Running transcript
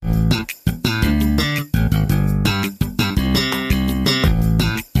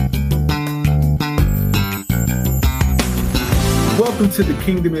Welcome to the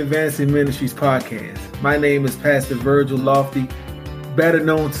Kingdom Advancing Ministries podcast. My name is Pastor Virgil Lofty, better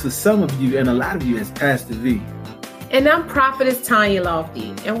known to some of you and a lot of you as Pastor V. And I'm Prophetess Tanya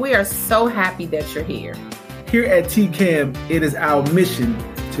Lofty, and we are so happy that you're here. Here at TCAM, it is our mission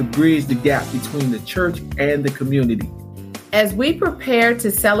to bridge the gap between the church and the community. As we prepare to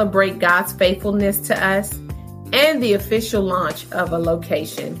celebrate God's faithfulness to us and the official launch of a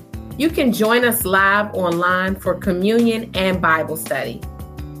location, you can join us live online for communion and Bible study.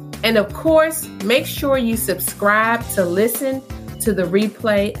 And of course, make sure you subscribe to listen to the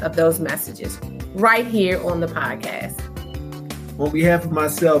replay of those messages right here on the podcast. On behalf of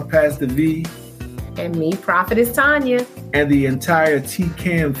myself, Pastor V, and me, Prophetess Tanya, and the entire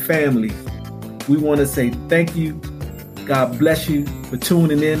TCAM family, we want to say thank you. God bless you for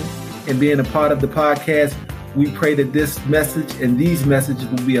tuning in and being a part of the podcast. We pray that this message and these messages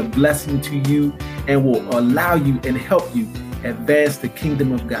will be a blessing to you and will allow you and help you advance the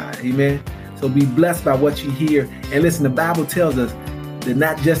kingdom of God. Amen. So be blessed by what you hear. And listen, the Bible tells us to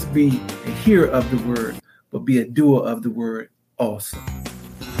not just be a hearer of the word, but be a doer of the word also.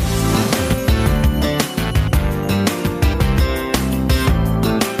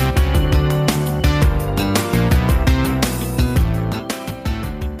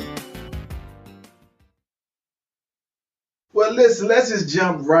 Well, listen, let's just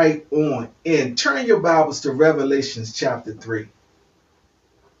jump right on in. Turn your Bibles to Revelations chapter 3.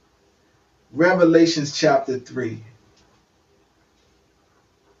 Revelations chapter 3.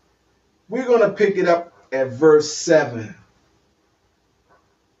 We're going to pick it up at verse 7.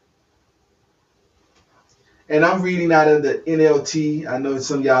 And I'm reading out of the NLT. I know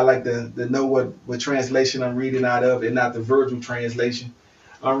some of y'all like to know what translation I'm reading out of and not the Virgil translation.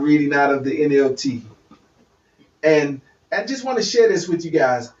 I'm reading out of the NLT. And I just want to share this with you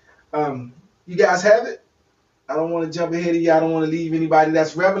guys. You guys have it? I don't want to jump ahead of you. I don't want to leave anybody.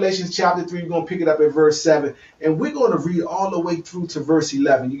 That's Revelation chapter 3. We're going to pick it up at verse 7. And we're going to read all the way through to verse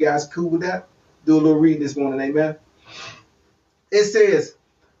 11. You guys cool with that? Do a little reading this morning. Amen. It says,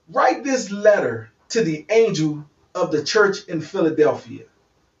 write this letter to the angel of the church in Philadelphia.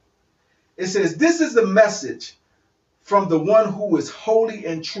 It says, this is the message from the one who is holy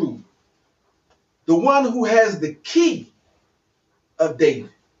and true, the one who has the key of David.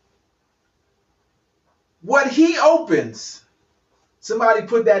 What he opens, somebody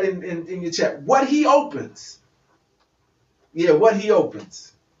put that in your chat. What he opens. Yeah, what he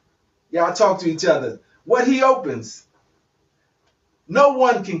opens. Y'all talk to each other. What he opens, no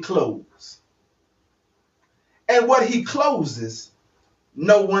one can close. And what he closes,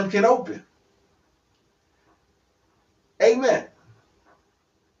 no one can open. Amen.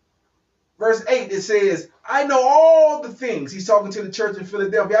 Verse 8, it says, I know all the things. He's talking to the church in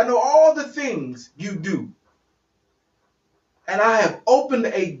Philadelphia. I know all the things you do. And I have opened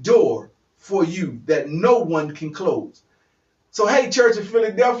a door for you that no one can close. So, hey, church in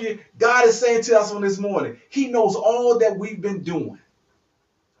Philadelphia, God is saying to us on this morning, he knows all that we've been doing.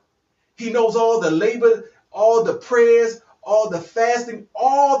 He knows all the labor, all the prayers, all the fasting,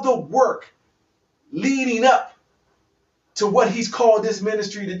 all the work leading up to what he's called this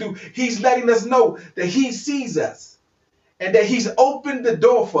ministry to do. He's letting us know that he sees us and that he's opened the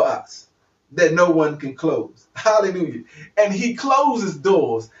door for us that no one can close. Hallelujah. And he closes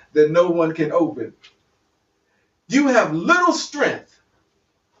doors that no one can open. You have little strength,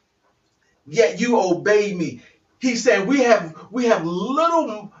 yet you obey me. He's saying we have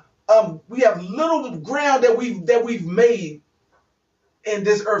little ground that we've made in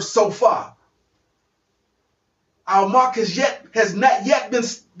this earth so far. Our mark has not yet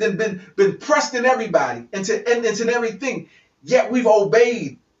been pressed in everybody, into everything. Yet we've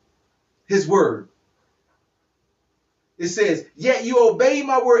obeyed his word. It says, yet you obeyed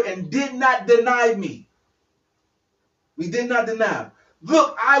my word and did not deny me. We did not deny him.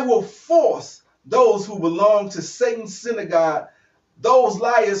 Look, I will force those who belong to Satan's synagogue, those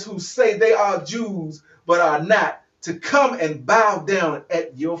liars who say they are Jews but are not, to come and bow down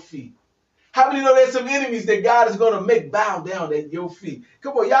at your feet. How many know there's some enemies that God is going to make bow down at your feet?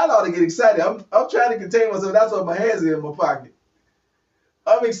 Come on, y'all ought to get excited. I'm trying to contain myself. That's why my hands are in my pocket.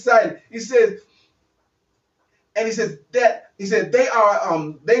 I'm excited. He said they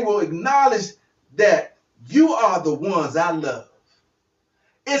will acknowledge that you are the ones I love.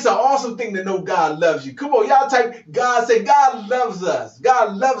 It's an awesome thing to know God loves you. Come on, y'all type God, say God loves us.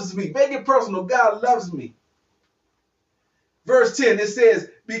 God loves me. Make it personal. God loves me. Verse 10, it says,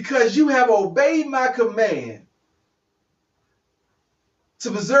 because you have obeyed my command to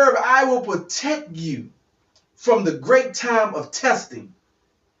preserve, I will protect you from the great time of testing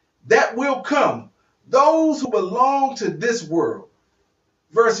that will come. Those who belong to this world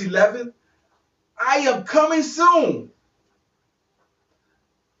verse 11, I am coming soon.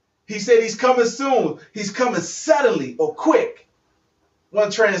 He said he's coming soon. He's coming suddenly or quick.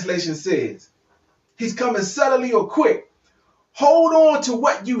 One translation says, he's coming suddenly or quick. Hold on to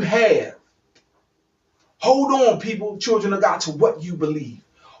what you have. Hold on, people, children of God, to what you believe.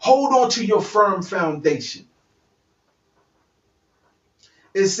 Hold on to your firm foundation.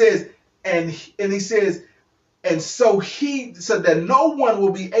 It says, and he says, and so that no one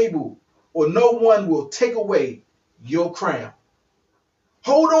will be able, or no one will take away your crown.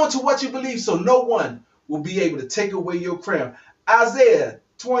 Hold on to what you believe so no one will be able to take away your crown. Isaiah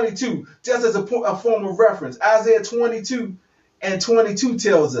 22, just as a form of reference, Isaiah 22 and 22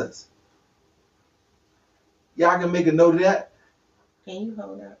 tells us. Y'all can make a note of that. Can you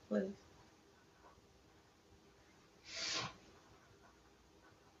hold up, please?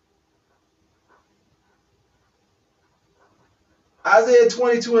 Isaiah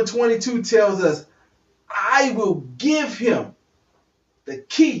 22 and 22 tells us, I will give him the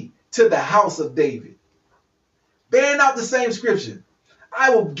key to the house of David. Bearing out the same scripture. I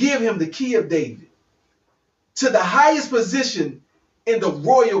will give him the key of David to the highest position in the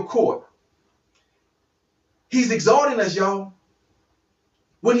royal court. He's exalting us, y'all.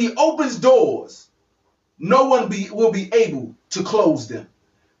 When he opens doors, no one will be able to close them.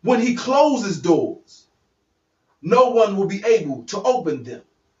 When he closes doors, no one will be able to open them.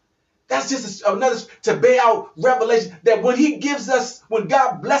 That's just another to bear out revelation that when he gives us, when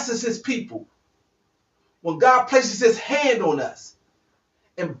God blesses his people, when God places his hand on us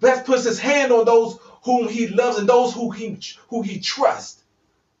and best puts his hand on those whom he loves and those who he trusts,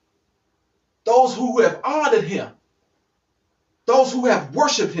 those who have honored him, those who have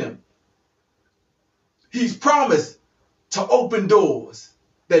worshiped him, he's promised to open doors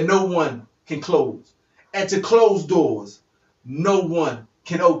that no one can close, and to close doors no one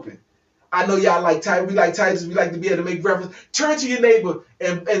can open. I know y'all like Titus. We like Titus. We like to be able to make reference. Turn to your neighbor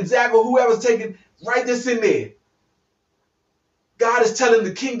and Zach or whoever's taking, write this in there. God is telling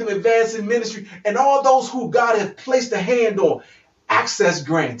the kingdom advancing ministry and all those who God has placed a hand on, access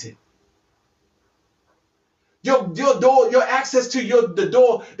granted. Your door, your access to the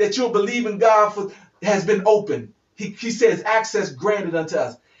door that you'll believe in God for has been opened. He says access granted unto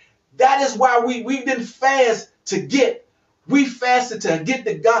us. That is why we didn't fast to get. We fasted to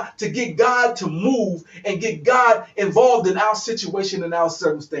get God to move and get God involved in our situation and our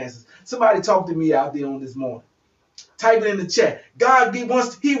circumstances. Somebody talk to me out there on this morning. Type it in the chat. God he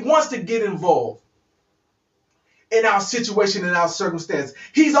wants to get involved in our situation and our circumstances.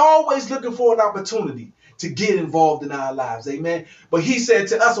 He's always looking for an opportunity to get involved in our lives. Amen. But he said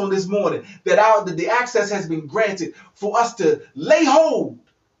to us on this morning that the access has been granted for us to lay hold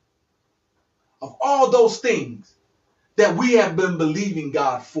of all those things that we have been believing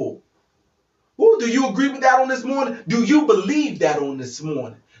God for. Ooh, do you agree with that on this morning? Do you believe that on this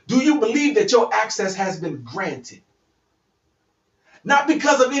morning? Do you believe that your access has been granted? Not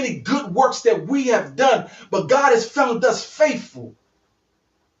because of any good works that we have done, but God has found us faithful.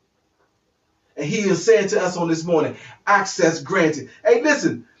 And he is saying to us on this morning, access granted. Hey,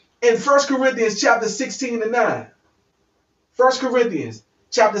 listen, in 1 Corinthians chapter 16 and 9, 1 Corinthians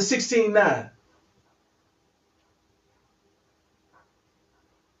chapter 16, 9.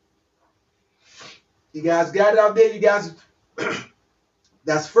 You guys got it out there? You guys,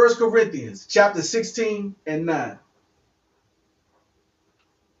 that's 1 Corinthians chapter 16 and 9.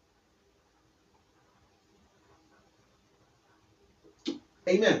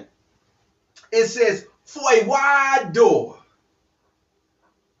 Amen. It says, for a wide door,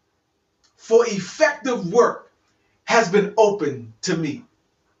 for effective work has been opened to me.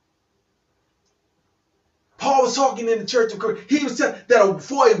 Paul was talking in the church of Corinth. He was telling that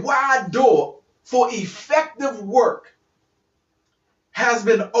for a wide door, for effective work has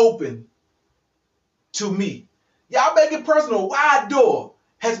been opened to me. Y'all make it personal. A wide door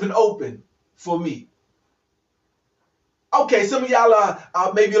has been opened for me. Okay, some of y'all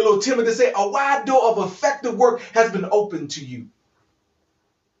are maybe a little timid to say a wide door of effective work has been opened to you.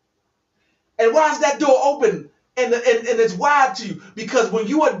 And why is that door open and it's wide to you? Because when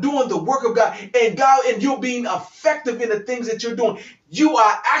you are doing the work of God and you're being effective in the things that you're doing, you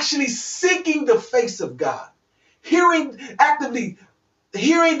are actually seeking the face of God, actively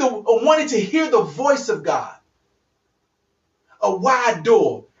hearing wanting to hear the voice of God. A wide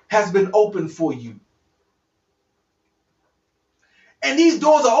door has been opened for you. And these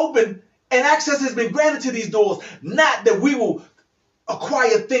doors are open and access has been granted to these doors. Not that we will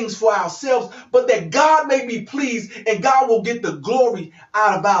acquire things for ourselves, but that God may be pleased and God will get the glory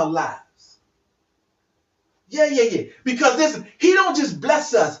out of our lives. Yeah. Because listen, he don't just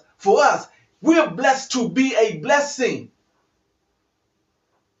bless us for us. We're blessed to be a blessing.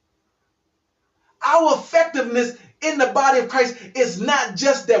 Our effectiveness in the body of Christ is not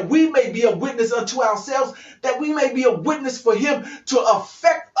just that we may be a witness unto ourselves, that we may be a witness for him to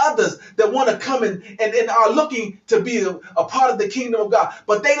affect others that want to come in and are looking to be a part of the kingdom of God.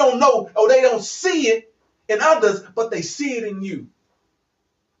 But they don't know or they don't see it in others, but they see it in you.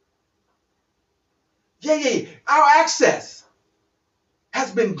 Yeah. Our access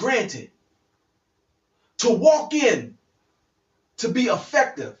has been granted to walk in, to be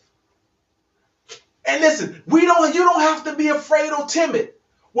effective. And listen, you don't have to be afraid or timid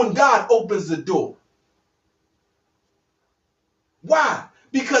when God opens the door. Why?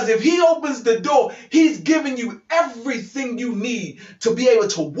 Because if he opens the door, he's giving you everything you need to be able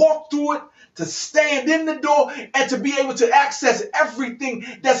to walk through it, to stand in the door, and to be able to access everything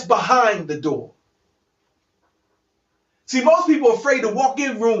that's behind the door. See, most people are afraid to walk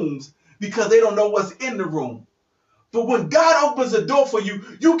in rooms because they don't know what's in the room. But when God opens the door for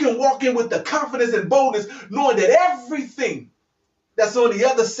you, you can walk in with the confidence and boldness, knowing that everything that's on the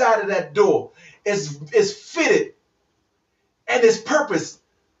other side of that door is fitted and is purposed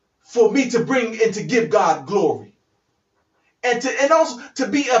for me to bring and to give God glory. And also to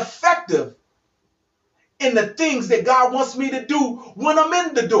be effective in the things that God wants me to do when I'm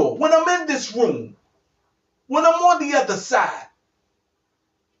in the door, when I'm in this room, when I'm on the other side.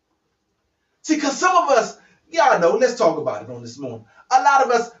 See, because some of us, y'all know, let's talk about it on this morning. A lot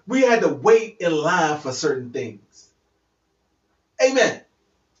of us, we had to wait in line for certain things. Amen.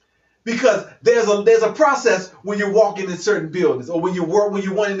 Because there's a process when you're walking in certain buildings, or when you're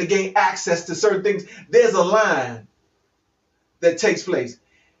wanting to gain access to certain things. There's a line that takes place.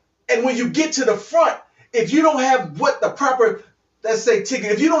 And when you get to the front, if you don't have what the proper, let's say,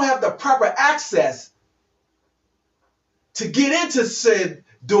 ticket, if you don't have the proper access to get into said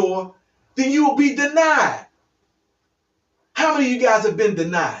door, then you will be denied. How many of you guys have been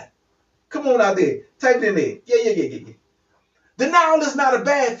denied? Come on out there. Type it in there. Yeah. Denial is not a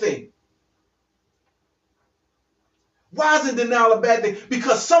bad thing. Why is denial a bad thing?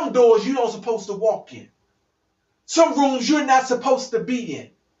 Because some doors you're not supposed to walk in. Some rooms you're not supposed to be in.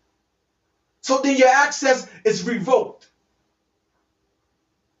 So then your access is revoked.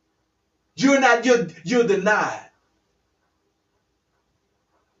 You're denied.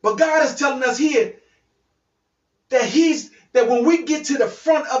 But God is telling us here that when we get to the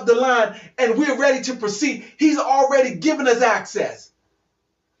front of the line and we're ready to proceed, he's already given us access.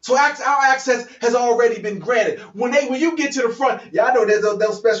 So our access has already been granted. When you get to the front, I know there's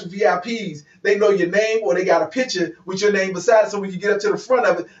those special VIPs. They know your name, or they got a picture with your name beside it. So when you get up to the front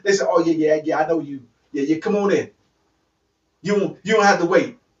of it, they say, "Oh yeah, I know you. Yeah, come on in." You don't have to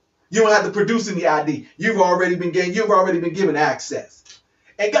wait. You don't have to produce any ID. You've already been given access.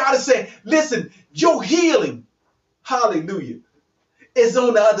 And God is saying, "Listen, your healing, hallelujah, is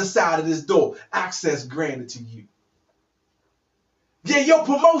on the other side of this door. Access granted to you. Yeah, your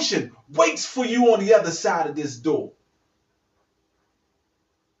promotion waits for you on the other side of this door."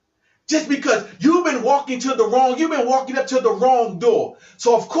 Just because you've been walking up to the wrong door.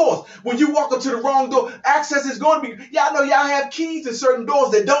 So of course, when you walk up to the wrong door, access is going to be, y'all know y'all have keys to certain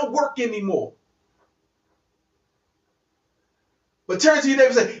doors that don't work anymore. But turn to your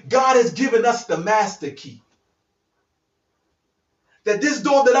neighbor and say, God has given us the master key. That this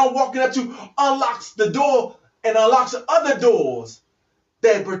door that I'm walking up to unlocks the door and unlocks other doors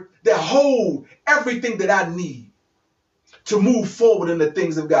that hold everything that I need to move forward in the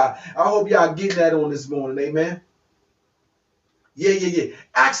things of God. I hope y'all getting that on this morning. Amen. Yeah.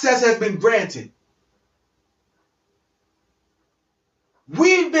 Access has been granted.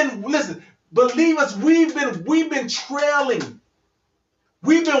 Believers, we've been trailing.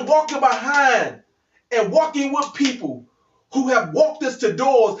 We've been walking behind and walking with people who have walked us to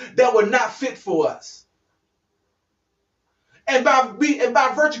doors that were not fit for us. And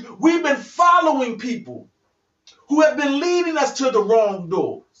by virtue, we've been following people who have been leading us to the wrong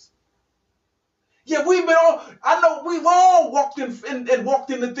doors. Yeah, we've all walked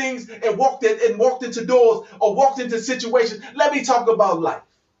into things and walked into doors or walked into situations. Let me talk about life.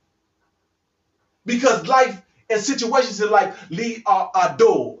 Because life and situations in life lead our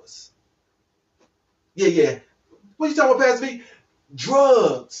doors. Yeah. What you talking about, Pastor V?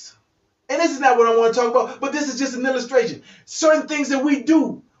 Drugs. And this is not what I want to talk about, but this is just an illustration. Certain things that we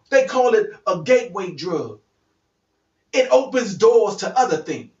do, they call it a gateway drug. It opens doors to other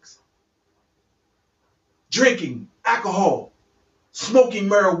things. Drinking alcohol, smoking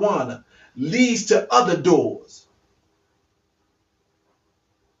marijuana leads to other doors.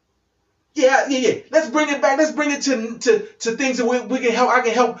 Yeah. Let's bring it back. Let's bring it to things that we can help. I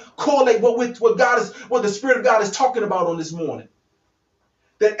can help correlate what the Spirit of God is talking about on this morning.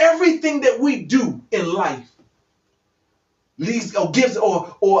 That everything that we do in life leads or gives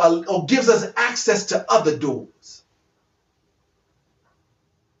us access to other doors.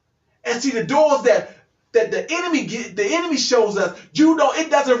 And see, the doors that the enemy shows us,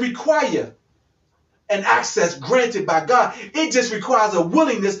 it doesn't require an access granted by God. It just requires a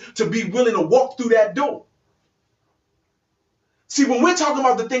willingness to be willing to walk through that door. See, when we're talking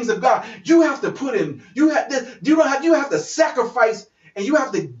about the things of God, you have to put in, you have to sacrifice, and you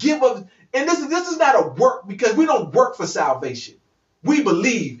have to give up. And this is not a work, because we don't work for salvation. We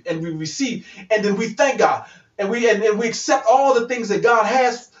believe and we receive, and then we thank God, and we accept all the things that God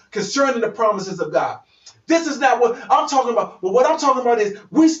has concerning the promises of God. This is not what I'm talking about. But what I'm talking about is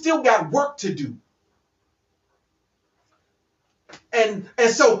we still got work to do. And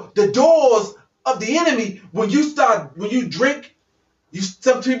so the doors of the enemy, when you drink,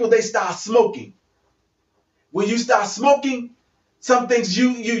 some people, they start smoking. When you start smoking, some things you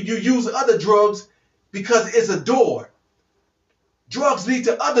use other drugs because it's a door. Drugs lead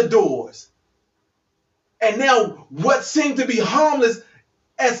to other doors. And now what seemed to be harmless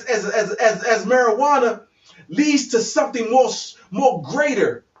as marijuana leads to something more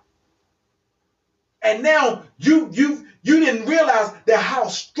greater. And now you didn't realize that how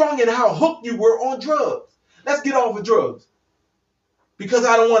strong and how hooked you were on drugs. Let's get off of drugs. Because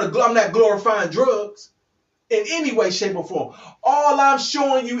I'm not glorifying drugs in any way, shape, or form. All I'm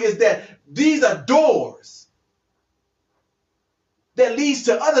showing you is that these are doors that leads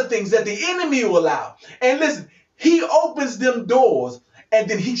to other things that the enemy will allow. And listen, he opens them doors and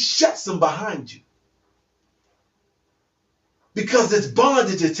then he shuts them behind you. Because there's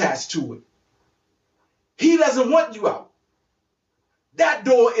bondage attached to it. He doesn't want you out. That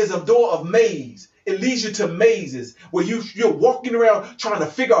door is a door of maze. It leads you to mazes where you're walking around trying to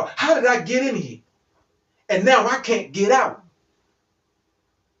figure out, how did I get in here? And now I can't get out.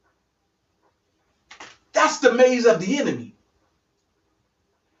 That's the maze of the enemy.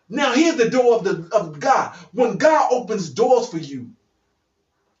 Now here's the door of God. When God opens doors for you,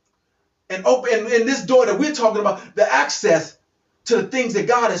 and this door that we're talking about, the access to the things that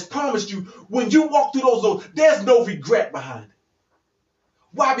God has promised you, when you walk through those doors, there's no regret behind it.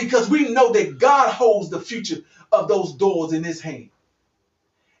 Why? Because we know that God holds the future of those doors in his hand.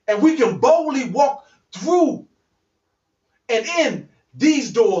 And we can boldly walk through and in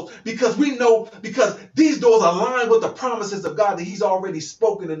these doors because these doors align with the promises of God that he's already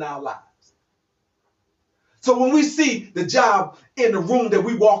spoken in our lives. So when we see the job in the room that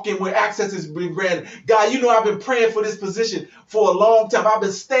we walk in where access is being granted, God, I've been praying for this position for a long time. I've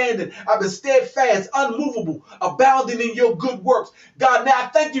been standing, I've been steadfast, unmovable, abounding in your good works. God, now I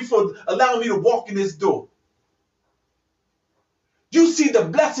thank you for allowing me to walk in this door. You see the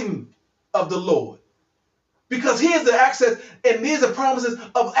blessing of the Lord. Because here's the access, and here's the promises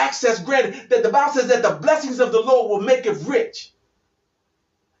of access granted, that the Bible says that the blessings of the Lord will make it rich.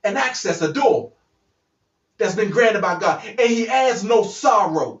 And access, a door that's been granted by God. And he adds no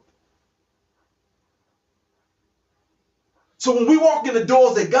sorrow. So when we walk in the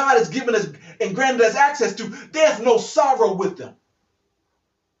doors that God has given us and granted us access to, there's no sorrow with them.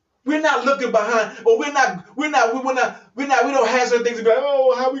 We're not looking behind, or we don't have certain things to be like,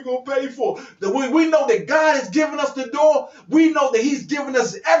 oh, how are we going to pay for it? We know that God has given us the door. We know that he's given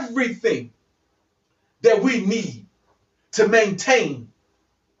us everything that we need to maintain,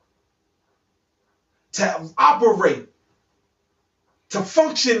 to operate, to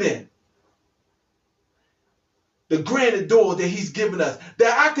function in the granted door that he's given us,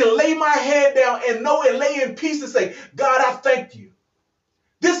 that I can lay my head down and lay in peace and say, God, I thank you.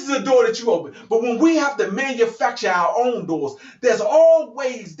 This is a door that you open. But when we have to manufacture our own doors, there's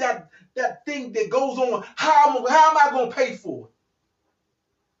always that thing that goes on. How am I going to pay for it?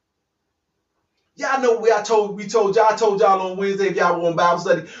 Y'all know I told y'all on Wednesday, if y'all were on Bible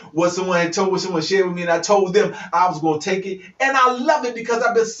study, what someone shared with me, and I told them I was going to take it. And I love it because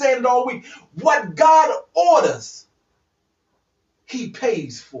I've been saying it all week. What God orders, he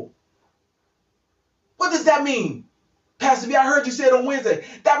pays for. What does that mean? Pastor V, I heard you say it on Wednesday.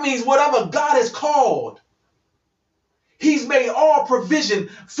 That means whatever God has called, he's made all provision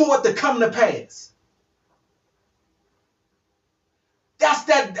for it to come to pass. That's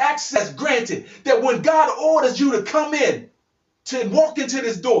that access granted. That when God orders you to come in, to walk into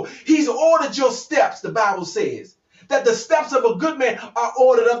this door, he's ordered your steps, the Bible says. That the steps of a good man are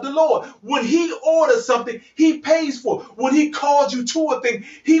ordered of the Lord. When he orders something, he pays for it. When he calls you to a thing,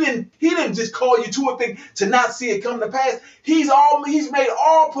 he didn't just call you to a thing to not see it come to pass. He's made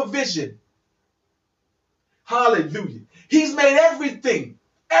all provision Hallelujah. He's made everything,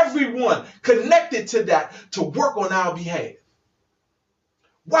 everyone connected to that to work on our behalf.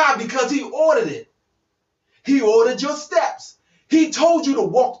 Why? Because he ordered it. He ordered your steps. He told you to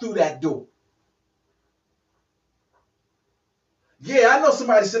walk through that door. Yeah, I know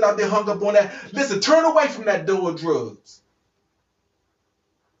somebody sitting out there hung up on that. Listen, turn away from that door of drugs.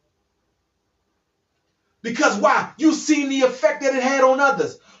 Because why? You've seen the effect that it had on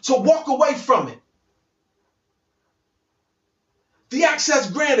others. So walk away from it. The access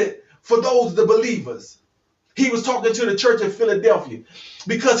granted for those, the believers. He was talking to the church in Philadelphia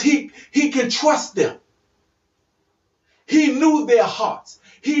because he can trust them. He knew their hearts.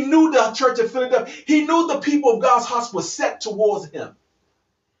 He knew the church of Philadelphia. He knew the people of God's hearts were set towards him.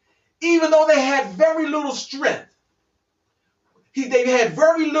 Even though they had very little strength, they had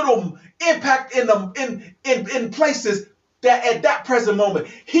very little impact in places that at that present moment,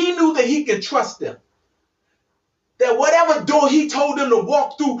 he knew that he could trust them. That whatever door he told them to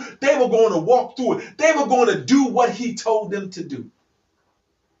walk through, they were going to walk through it. They were going to do what he told them to do.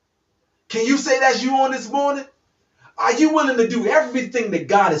 Can you say that's you on this morning? Are you willing to do everything that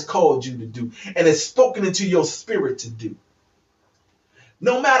God has called you to do and has spoken into your spirit to do?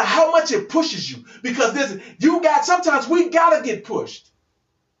 No matter how much it pushes you, because sometimes we gotta get pushed.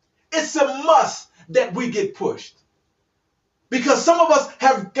 It's a must that we get pushed. Because some of us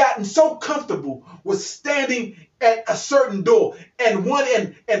have gotten so comfortable with standing at a certain door and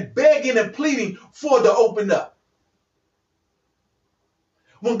begging and pleading for it to open up.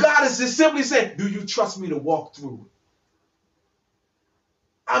 When God is just simply saying, do you trust me to walk through it?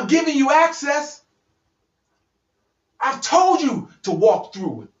 I'm giving you access. I've told you to walk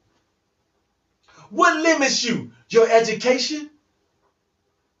through it. What limits you? Your education?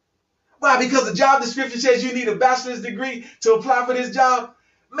 Why? Because the job description says you need a bachelor's degree to apply for this job?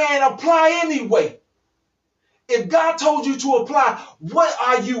 Man, apply anyway. If God told you to apply, what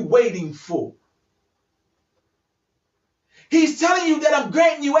are you waiting for? He's telling you that I'm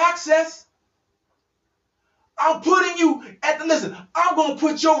granting you access. I'm putting you listen, I'm going to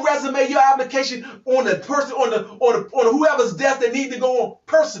put your resume, your application on the person, on whoever's desk that needs to go on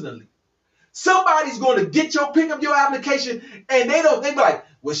personally. Somebody's going to pick up your application and they be like,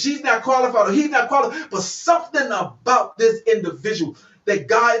 well, she's not qualified or he's not qualified, but something about this individual that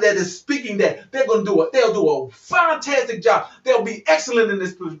God that is speaking that they'll do a fantastic job. They'll be excellent in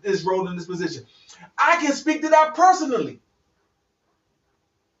this role, in this position. I can speak to that personally.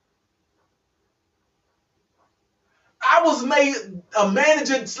 I was made a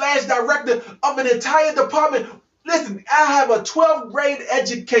manager / director of an entire department. Listen, I have a 12th grade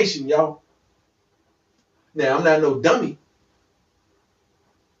education, y'all. Now, I'm not no dummy.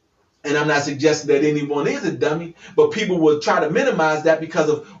 And I'm not suggesting that anyone is a dummy, but people will try to minimize that because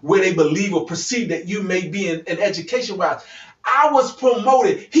of where they believe or perceive that you may be in education-wise. I was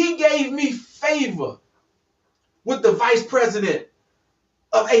promoted. He gave me favor with the vice president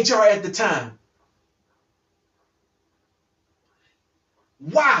of HR at the time.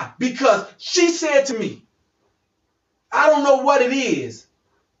 Why? Because she said to me, I don't know what it is,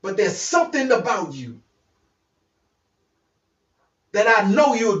 but there's something about you that I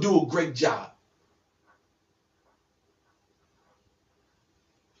know you'll do a great job.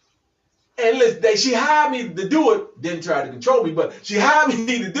 And listen, she hired me to do it, didn't try to control me, but she hired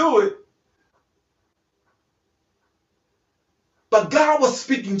me to do it. But God was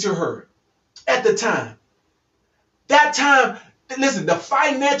speaking to her at the time. That time, listen, the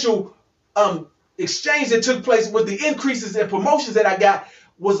financial exchange that took place with the increases and promotions that I got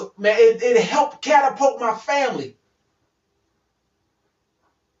was, man, it helped catapult my family.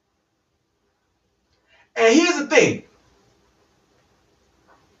 And here's the thing.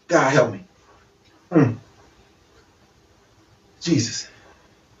 God help me. Jesus.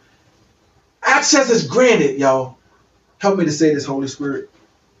 Access is granted, y'all. Help me to say this, Holy Spirit.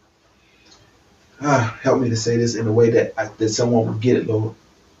 Help me to say this in a way that someone will get it, Lord.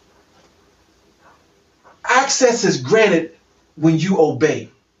 Access is granted when you obey.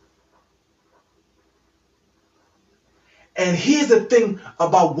 And here's the thing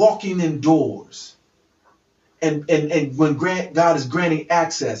about walking indoors. And when God is granting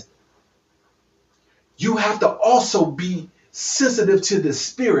access, you have to also be sensitive to the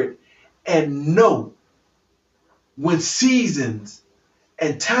Spirit and know when seasons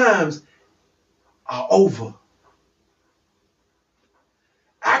and times are over.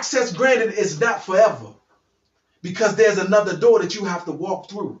 Access granted is not forever because there's another door that you have to walk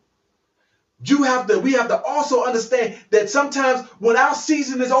through. We have to also understand that sometimes when our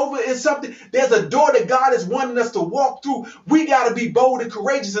season is over in something, there's a door that God is wanting us to walk through. We got to be bold and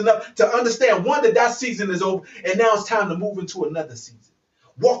courageous enough to understand, one, that season is over, and now it's time to move into another season.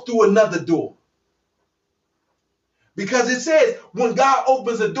 Walk through another door. Because it says when God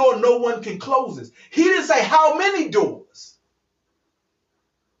opens a door, no one can close it. He didn't say how many doors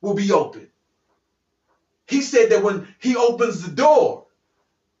will be open. He said that when he opens the door,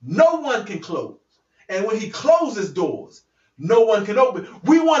 no one can close. And when he closes doors, no one can open.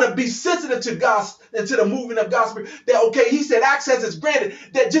 We want to be sensitive to God and to the moving of God's Spirit. That, okay, he said access is granted.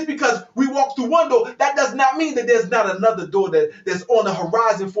 That just because we walk through one door, that does not mean that there's not another door that's on the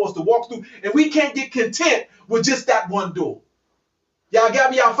horizon for us to walk through. And we can't get content with just that one door. Y'all got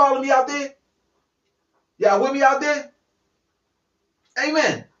me? Y'all follow me out there? Y'all with me out there?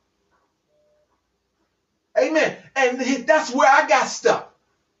 Amen. Amen. And that's where I got stuck.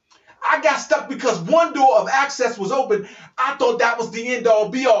 I got stuck because one door of access was open. I thought that was the end all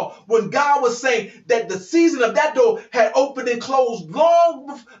be all. When God was saying that the season of that door had opened and closed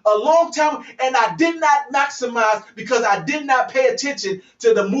a long time, and I did not maximize because I did not pay attention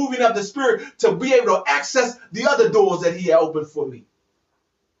to the moving of the Spirit to be able to access the other doors that he had opened for me.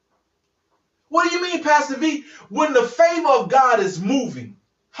 What do you mean, Pastor V? When the favor of God is moving,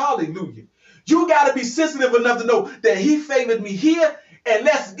 hallelujah, you got to be sensitive enough to know that he favored me here. And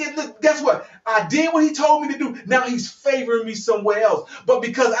guess what? I did what he told me to do. Now he's favoring me somewhere else. But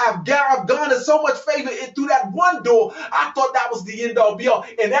because I've garnered so much favor through that one door, I thought that was the end all be all.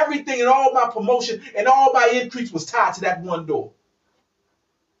 And everything and all my promotion and all my increase was tied to that one door.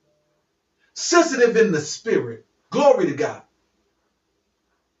 Sensitive in the spirit. Glory to God.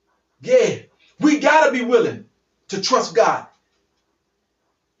 Yeah, we got to be willing to trust God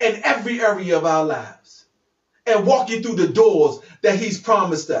in every area of our lives and walking through the doors that he's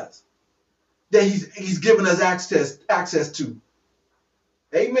promised us, that he's given us access to.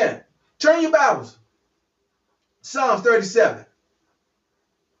 Amen. Turn your Bibles. Psalms 37.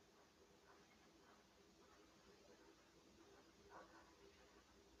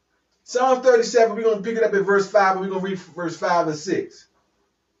 Psalm 37, we're going to pick it up at verse 5, and we're going to read verse 5 and 6.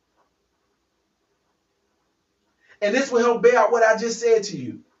 And this will help bear out what I just said to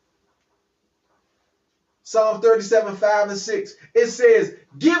you. Psalm 37, 5 and 6. It says,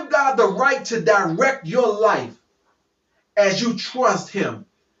 give God the right to direct your life as you trust him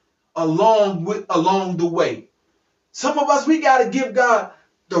along the way. Some of us, we got to give God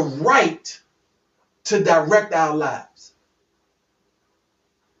the right to direct our lives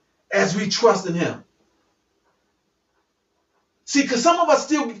as we trust in him. See, because some of us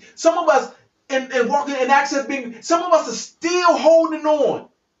in walking in access, some of us are still holding on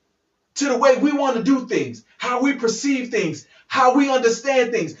to the way we want to do things, how we perceive things, how we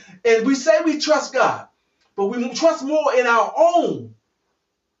understand things. And we say we trust God, but we trust more in our own.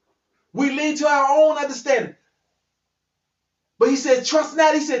 We lean to our own understanding. But he said, trust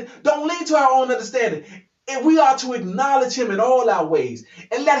not. He said, don't lean to our own understanding. And we are to acknowledge him in all our ways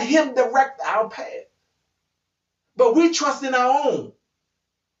and let him direct our path. But we trust in our own.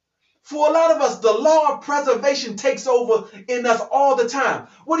 For a lot of us, the law of preservation takes over in us all the time.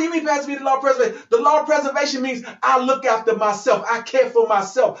 What do you mean, Pastor B, the law of preservation? The law of preservation means I look after myself. I care for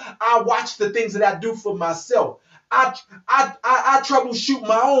myself. I watch the things that I do for myself. I troubleshoot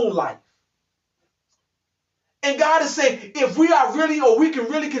my own life. And God is saying, if we are really, or we can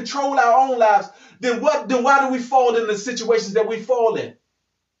really control our own lives, then why do we fall in the situations that we fall in?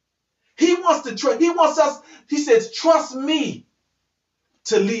 He wants to trust. He wants us. He says, trust me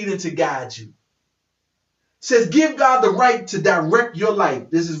to lead and to guide you. Says, give God the right to direct your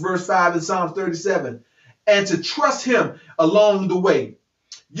life. This is verse 5 in Psalm 37. And to trust him along the way.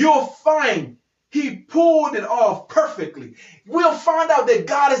 You'll find he pulled it off perfectly. We'll find out that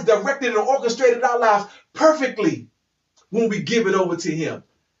God has directed and orchestrated our lives perfectly when we give it over to him.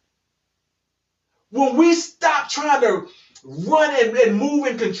 When we stop trying to run and move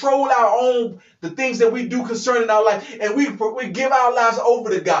and control the things that we do concerning our life, and we give our lives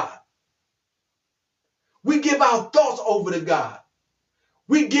over to God. We give our thoughts over to God.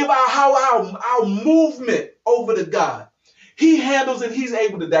 We give our movement over to God. He handles it. He's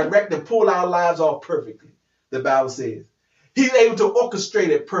able to direct and pull our lives off perfectly, the Bible says. He's able to orchestrate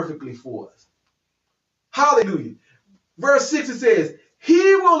it perfectly for us. Hallelujah. Verse 6, it says,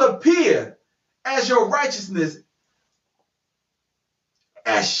 he will appear as your righteousness,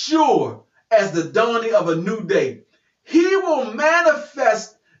 as sure as the dawning of a new day. He will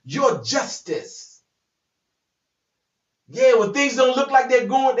manifest your justice Yeah, when things don't look like they're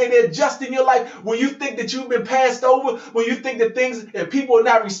going and they're just in your life, when you think that you've been passed over, when you think that things and people are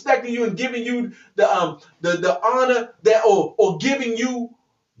not respecting you and giving you the honor that or giving you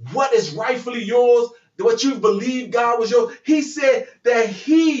what is rightfully yours, what you believe God was yours, he said that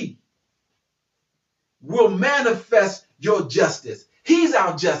he will manifest your justice. He's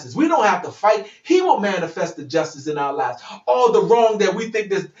our justice. We don't have to fight. He will manifest the justice in our lives. All the wrong that we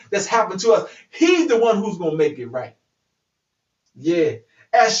think that's happened to us, he's the one who's going to make it right. Yeah.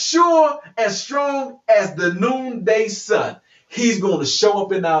 As sure and strong as the noonday sun, he's going to show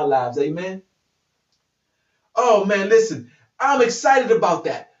up in our lives. Amen. Oh, man, listen, I'm excited about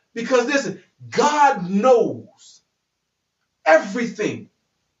that because, listen, God knows everything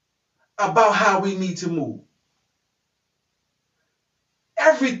about how we need to move.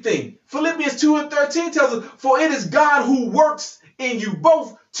 Everything. Philippians 2:13 tells us, for it is God who works in you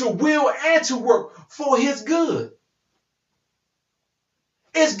both to will and to work for his good.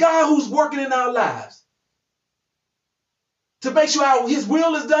 It's God who's working in our lives to make sure his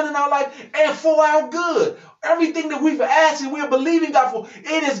will is done in our life and for our good. Everything that we've asked and we're believing God for,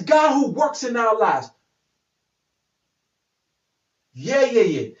 it is God who works in our lives. Yeah.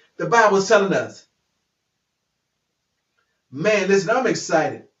 The Bible is telling us. Man, listen, I'm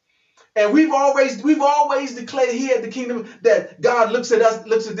excited. And we've always declared here at the kingdom that God looks at us,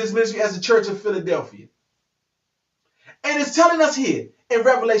 looks at this ministry as the church of Philadelphia. And it's telling us here in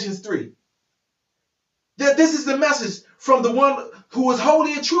Revelation 3 that this is the message from the one who is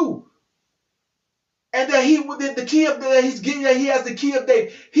holy and true. And that he has the key of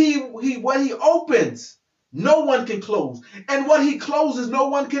David. What he opens, no one can close. And what he closes, no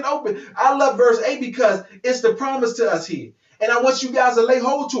one can open. I love verse 8 because it's the promise to us here. And I want you guys to lay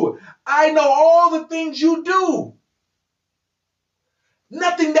hold to it. I know all the things you do.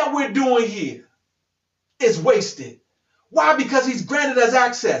 Nothing that we're doing here is wasted. Why? Because he's granted us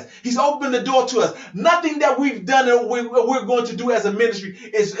access. He's opened the door to us. Nothing that we've done or we're going to do as a ministry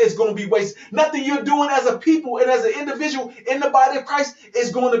is going to be wasted. Nothing you're doing as a people and as an individual in the body of Christ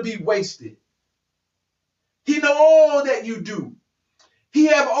is going to be wasted. He knows all that you do. He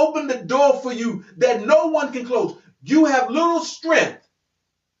have opened the door for you that no one can close. You have little strength.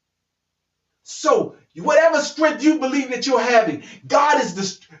 So whatever strength you believe that you're having, God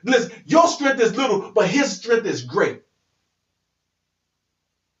is listen, your strength is little, but his strength is great.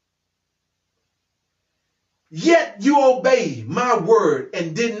 Yet you obeyed my word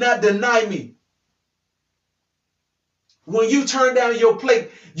and did not deny me. When you turned down your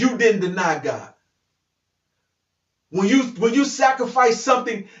plate, you didn't deny God. When you sacrificed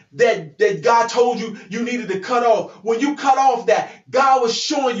something that God told you needed to cut off, when you cut off that, God was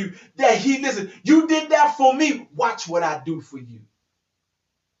showing you that listen, you did that for me. Watch what I do for you.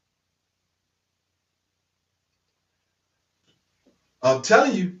 I'm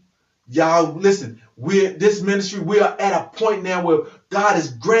telling you, y'all, listen, this ministry, we are at a point now where God is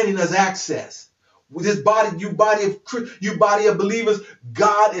granting us access. With this body, you body of believers,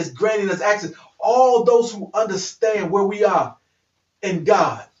 God is granting us access. All those who understand where we are in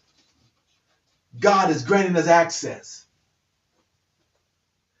God, God is granting us access.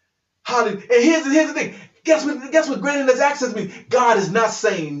 Hallelujah. And here's the thing. Guess what granting us access means? God is not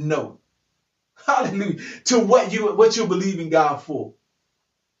saying no. Hallelujah. To what you're believing God for.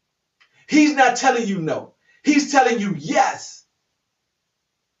 He's not telling you no. He's telling you yes.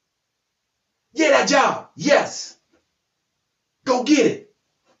 Yeah, that job. Yes. Go get it.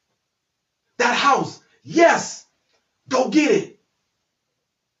 That house. Yes. Go get it.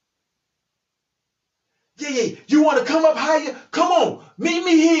 Yeah. You want to come up higher? Come on. Meet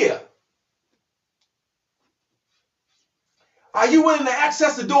me here. Are you willing to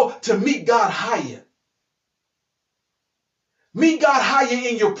access the door to meet God higher? Meet God higher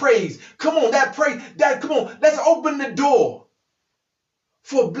in your praise. Come on, come on. Let's open the door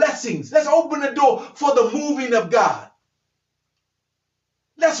for blessings. Let's open the door for the moving of God.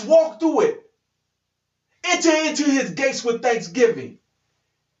 Let's walk through it. Enter into his gates with thanksgiving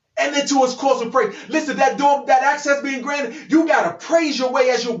and into his courts with praise. Listen, that door, that access being granted, you got to praise your way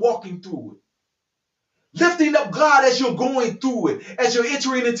as you're walking through it. Lifting up God as you're going through it, as you're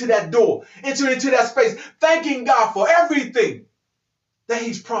entering into that door, entering into that space, thanking God for everything that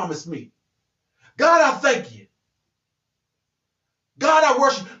he's promised me. God, I thank you. God, I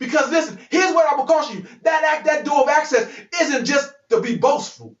worship you. Because listen, here's what I will caution you. That door of access isn't just to be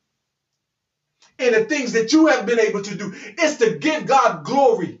boastful in the things that you have been able to do. It's to give God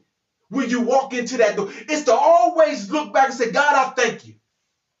glory when you walk into that door. It's to always look back and say, God, I thank you.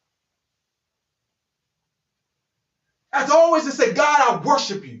 It's always to say, God, I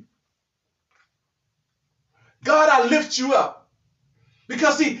worship you. God, I lift you up.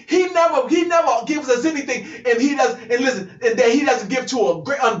 Because see, he never gives us anything, and that he doesn't give to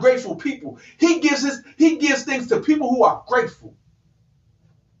ungrateful people. He gives things to people who are grateful.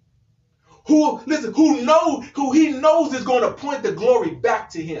 Who he knows is going to point the glory back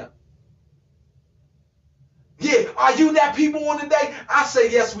to him. Yeah, are you that people on today? I say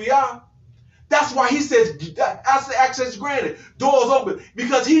yes, we are. That's why he says, access granted, doors open,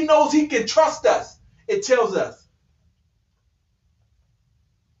 because he knows he can trust us. It tells us.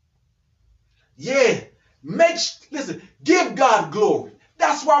 Yeah, give God glory.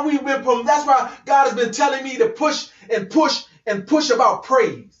 That's why God has been telling me to push about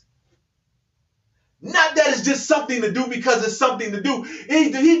praise. Not that it's just something to do because it's something to do.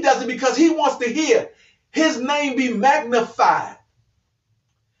 He does it because he wants to hear his name be magnified.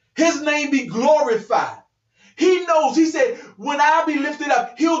 His name be glorified. He knows, he said, when I be lifted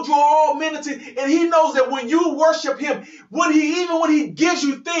up, he'll draw all men into, and he knows that when you worship him, when he gives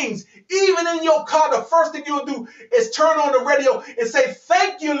you things, even in your car, the first thing you'll do is turn on the radio and say,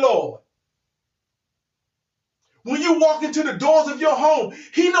 thank you, Lord. When you walk into the doors of your home,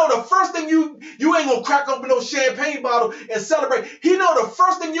 he know the first thing you ain't gonna crack open no champagne bottle and celebrate. He know the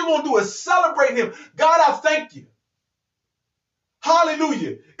first thing you're gonna do is celebrate him. God, I thank you.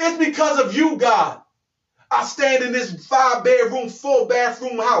 Hallelujah. It's because of you, God. I stand in this 5-bedroom,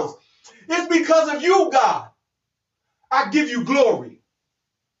 4-bathroom house. It's because of you, God. I give you glory.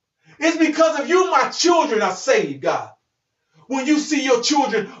 It's because of you my children are saved, God. When you see your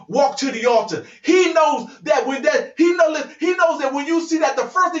children walk to the altar, he knows that he knows that when you see that, the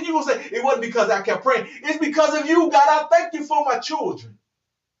first thing you will say, it wasn't because I kept praying. It's because of you, God. I thank you for my children.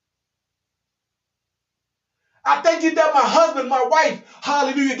 I thank you that my husband, my wife,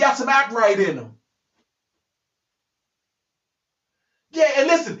 hallelujah, got some act right in them. Yeah, and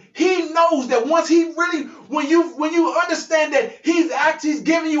listen, he knows that once when you understand that he's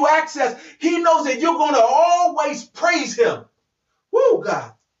giving you access, he knows that you're going to always praise him. Woo,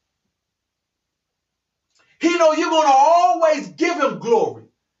 God. He knows you're going to always give him glory.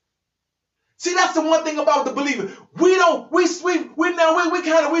 See, that's the one thing about the believer. We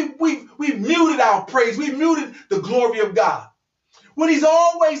muted our praise. We muted the glory of God. When he's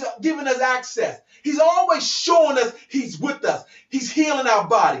always giving us access. He's always showing us he's with us. He's healing our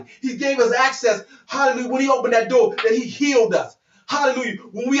body. He gave us access. Hallelujah. When he opened that door, that he healed us. Hallelujah.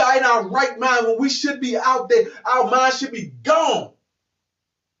 When we are in our right mind, when we should be out there, our mind should be gone.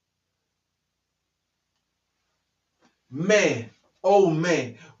 Man, oh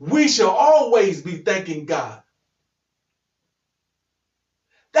man, we shall always be thanking God.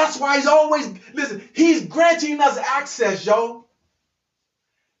 That's why he's granting us access, y'all.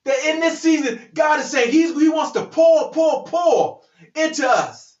 That in this season, God is saying he wants to pour into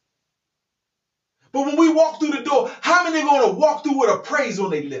us. But when we walk through the door, how many are going to walk through with a praise on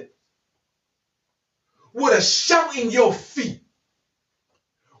their lips? With a shout in your feet?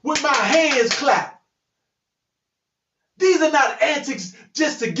 With my hands clapped? These are not antics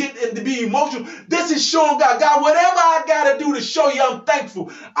just to get and to be emotional. This is showing God, whatever I got to do to show you I'm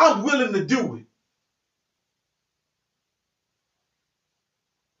thankful, I'm willing to do it.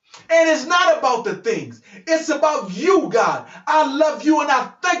 And it's not about the things. It's about you, God. I love you and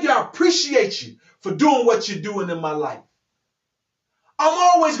I thank you. I appreciate you for doing what you're doing in my life. I'm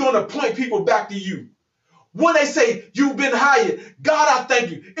always going to point people back to you. When they say you've been hired, God, I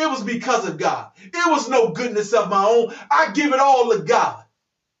thank you. It was because of God. It was no goodness of my own. I give it all to God.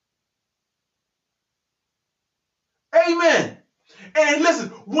 Amen. And listen,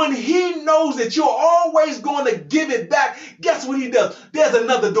 when he knows that you're always going to give it back, guess what he does? There's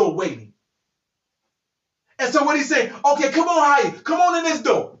another door waiting. And so what he's saying, okay, come on, Hyatt, come on in this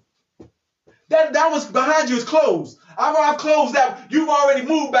door. That was behind you is closed. I've closed that. You've already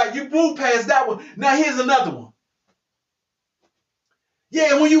moved back. You moved past that one. Now here's another one.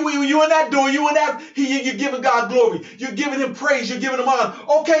 Yeah, when you in that door, you're giving God glory. You're giving him praise. You're giving him honor.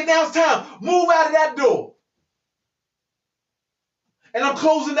 Okay, now it's time. Move out of that door. And I'm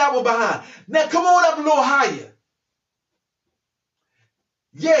closing that one behind. Now come on up a little higher.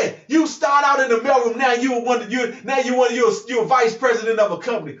 Yeah, you start out in the mailroom. Now you're a vice president of a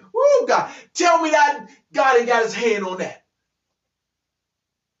company. Woo, God. Tell me that God ain't got his hand on that.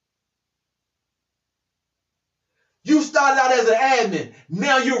 You started out as an admin.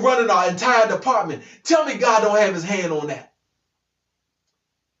 Now you're running our entire department. Tell me God don't have his hand on that.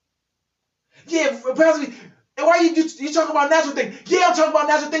 Yeah, Pastor, and why you talking about natural things? Yeah, I'm talking about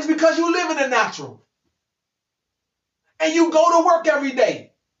natural things because you live in the natural. And you go to work every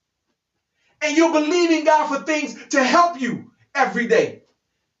day. And you're believing God for things to help you every day.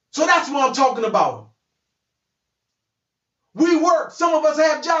 So that's what I'm talking about. We work. Some of us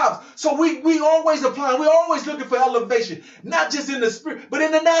have jobs. So we always applying. We're always looking for elevation, not just in the spirit, but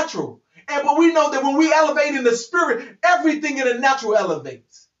in the natural. But we know that when we elevate in the spirit, everything in the natural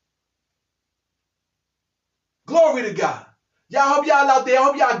elevates. Glory to God. Y'all, hope y'all out there. I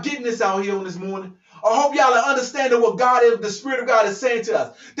hope y'all getting this out here on this morning. I hope y'all are understanding what God is, the Spirit of God is saying to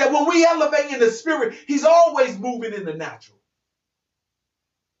us. That when we elevate in the spirit, he's always moving in the natural.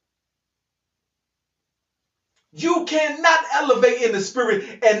 You cannot elevate in the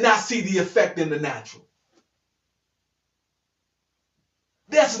spirit and not see the effect in the natural.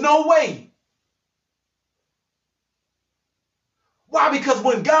 There's no way. Why? Because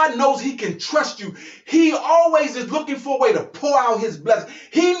when God knows he can trust you, he always is looking for a way to pour out his blessing.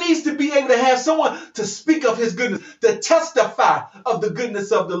 He needs to be able to have someone to speak of his goodness, to testify of the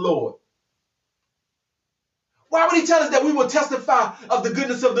goodness of the Lord. Why would he tell us that we will testify of the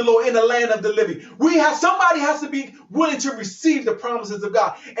goodness of the Lord in the land of the living? Somebody has to be willing to receive the promises of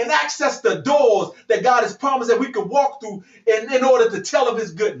God and access the doors that God has promised that we could walk through in order to tell of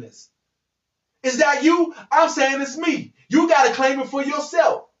his goodness. Is that you? I'm saying it's me. You got to claim it for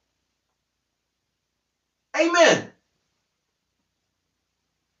yourself. Amen.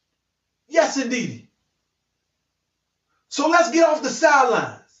 Yes, indeed. So let's get off the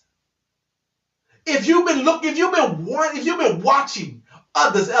sidelines. If you've been watching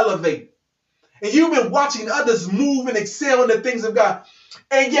others elevate, and you've been watching others move and excel in the things of God,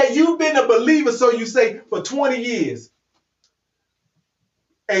 and yet you've been a believer, so you say, for 20 years,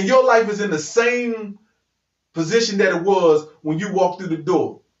 and your life is in the same position that it was when you walked through the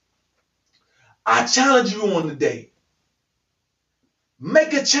door, I challenge you on today.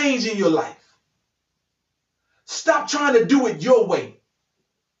 Make a change in your life. Stop trying to do it your way.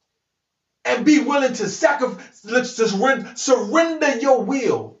 And be willing to surrender your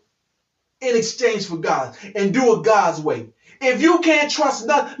will in exchange for God and do it God's way. If you can't trust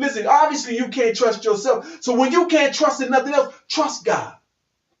nothing, listen, obviously you can't trust yourself. So when you can't trust in nothing else, trust God.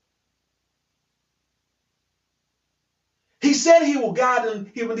 He said he will guide and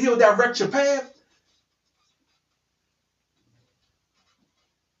he'll direct your path.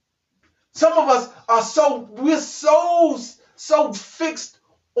 Some of us we're so fixed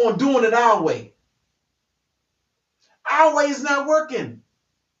on doing it our way. Our way is not working.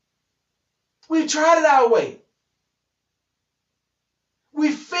 We tried it our way. We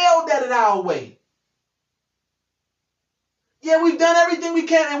failed at it our way. Yeah, we've done everything we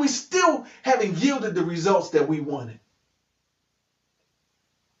can and we still haven't yielded the results that we wanted.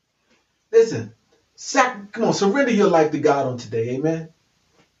 Listen, come on, surrender your life to God on today, amen?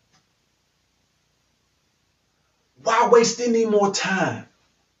 Why waste any more time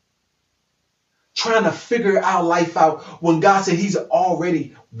trying to figure our life out when God said he's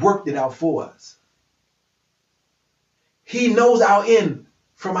already worked it out for us? He knows our end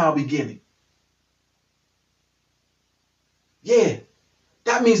from our beginning. Yeah,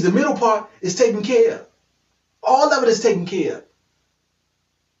 that means the middle part is taken care of. All of it is taken care of.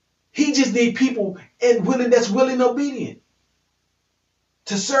 He just needs people that's willing and obedient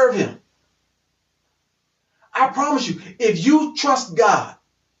to serve him. I promise you, if you trust God,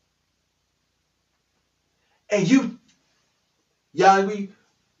 and y'all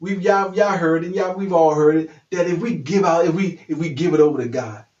heard it, we've all heard it, that if we give it over to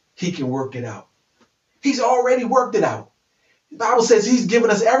God, he can work it out. He's already worked it out. The Bible says he's given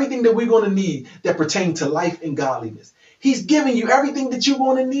us everything that we're going to need that pertains to life and godliness. He's giving you everything that you're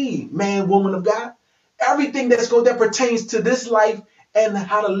going to need, man, woman of God. Everything that pertains to this life and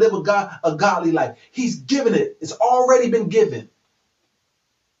how to live a godly life. He's given it. It's already been given.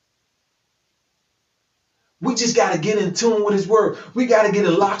 We just got to get in tune with his word. We got to get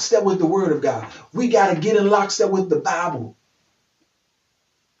in lockstep with the word of God. We got to get in lockstep with the Bible.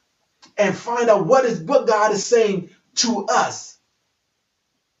 And find out what God is saying to us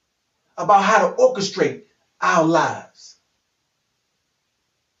about how to orchestrate our lives.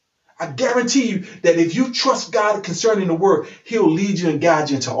 I guarantee you that if you trust God concerning the word, he'll lead you and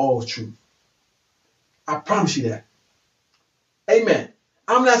guide you into all truth. I promise you that. Amen.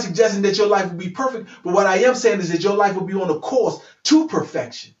 I'm not suggesting that your life will be perfect, but what I am saying is that your life will be on a course to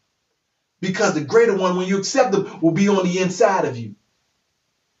perfection. Because the greater one, when you accept them, will be on the inside of you.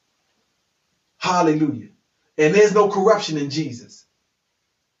 Hallelujah. And there's no corruption in Jesus.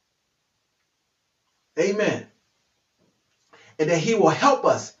 Amen. And that he will help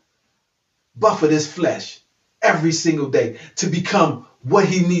us buffer this flesh every single day to become what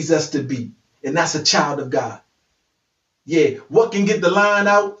he needs us to be. And that's a child of God. Yeah, what can get the line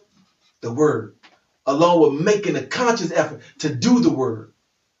out? The word. Along with making a conscious effort to do the word.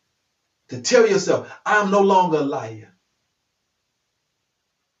 To tell yourself, I'm no longer a liar.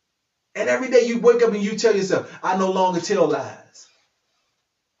 And every day you wake up and you tell yourself, I no longer tell lies.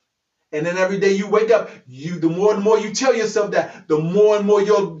 And then every day you wake up, the more and more you tell yourself that, the more and more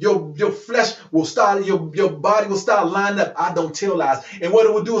your flesh will start, your body will start lining up. I don't tell lies. And what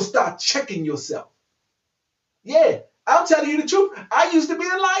it will do is start checking yourself. Yeah, I'm telling you the truth. I used to be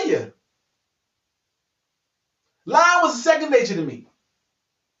a liar. Lying was second nature to me.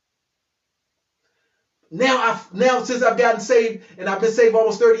 Now since I've gotten saved, and I've been saved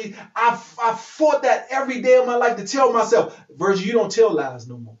almost 30 years, I've fought that every day of my life to tell myself, Virgil, you don't tell lies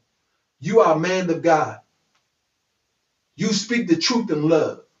no more. You are a man of God. You speak the truth in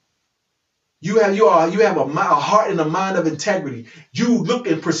love. You have a heart and a mind of integrity. You look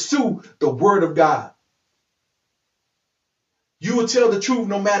and pursue the word of God. You will tell the truth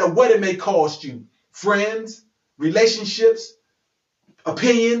no matter what it may cost you. Friends, relationships,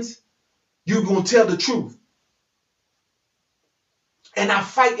 opinions, you're going to tell the truth. And I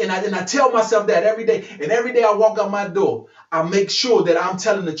fight and I tell myself that every day. And every day I walk out my door, I make sure that I'm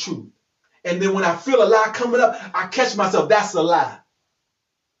telling the truth. And then when I feel a lie coming up, I catch myself, that's a lie.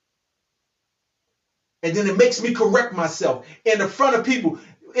 And then it makes me correct myself in the front of people.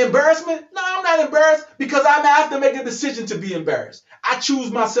 Embarrassment? No, I'm not embarrassed because I have to make a decision to be embarrassed. I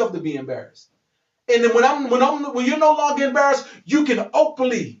choose myself to be embarrassed. And then when you're no longer embarrassed, you can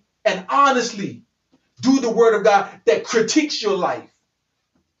openly and honestly do the word of God that critiques your life.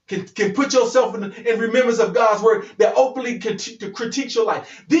 Can put yourself in remembrance of God's word that openly critiques your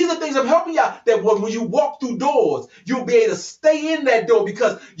life. These are things I'm helping you out that when you walk through doors, you'll be able to stay in that door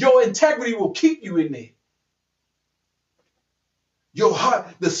because your integrity will keep you in there. Your heart,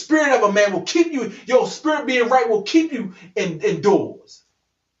 the spirit of a man will keep you, your spirit being right will keep you in doors.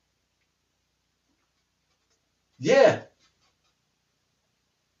 Yeah.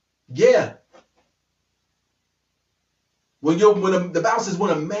 Yeah. The Bible says when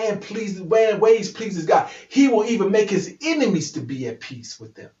a man ways pleases God, he will even make his enemies to be at peace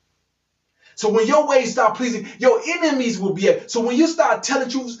with them. So when your ways start pleasing, your enemies will be at. So when you start telling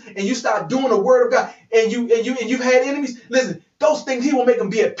truths and you start doing the word of God and you've had enemies, listen, those things he will make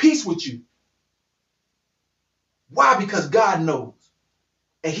them be at peace with you. Why? Because God knows.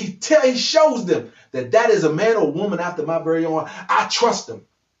 And he shows them that is a man or woman after my very own heart. I trust them.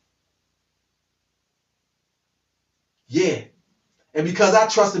 Yeah. And because I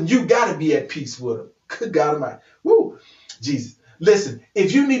trust him, you got to be at peace with him. Good God Almighty. Woo. Jesus. Listen,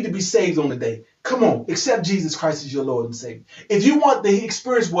 if you need to be saved on the day, come on, accept Jesus Christ as your Lord and Savior. If you want to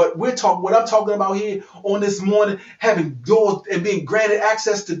experience what I'm talking about here on this morning, having doors and being granted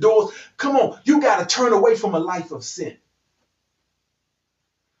access to doors, come on, you got to turn away from a life of sin.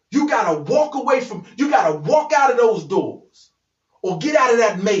 You got to walk out of those doors or get out of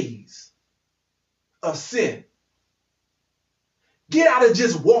that maze of sin. Get out of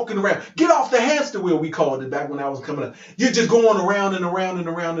just walking around. Get off the hamster wheel, we called it back when I was coming up. You're just going around and around and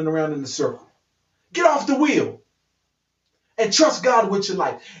around and around in the circle. Get off the wheel and trust God with your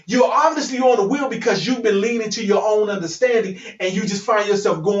life. You're obviously on the wheel because you've been leaning to your own understanding and you just find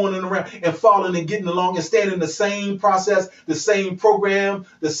yourself going and around and following and getting along and staying in the same process, the same program,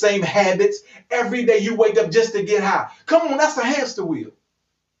 the same habits. Every day you wake up just to get high. Come on, that's a hamster wheel.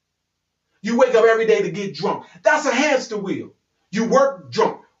 You wake up every day to get drunk. That's a hamster wheel. You work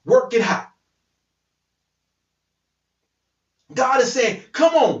drunk, work get high. God is saying,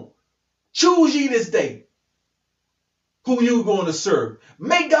 come on, choose ye this day who you going to serve.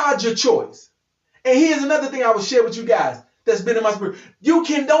 Make God your choice. And here's another thing I will share with you guys that's been in my spirit.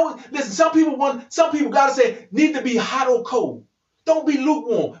 Listen, some people God is saying need to be hot or cold. Don't be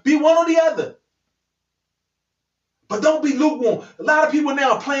lukewarm. Be one or the other. But don't be lukewarm. A lot of people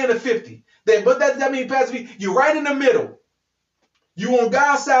now are playing the 50. But that means, Pastor B, you're right in the middle. You on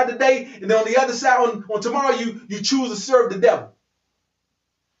God's side today, and then on the other side, on tomorrow, you choose to serve the devil.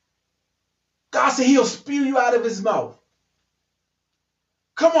 God said he'll spew you out of his mouth.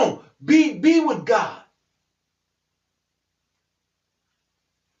 Come on, be with God.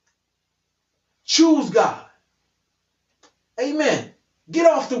 Choose God. Amen. Get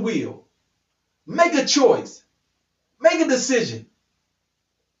off the wheel. Make a choice. Make a decision.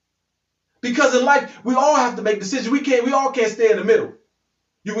 Because in life, we all have to make decisions. We all can't stay in the middle.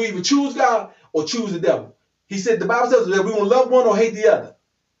 You will either choose God or choose the devil. He said, the Bible says that we will love one or hate the other.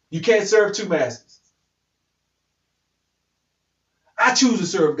 You can't serve two masters. I choose to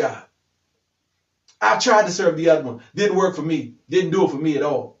serve God. I've tried to serve the other one. Didn't work for me. Didn't do it for me at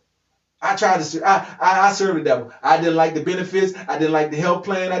all. I tried to serve. I served the devil. I didn't like the benefits. I didn't like the health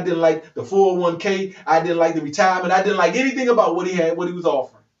plan. I didn't like the 401k. I didn't like the retirement. I didn't like anything about what he was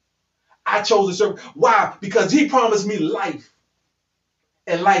offering. I chose to serve. Why? Because he promised me life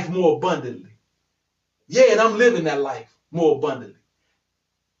and life more abundantly. Yeah, and I'm living that life more abundantly.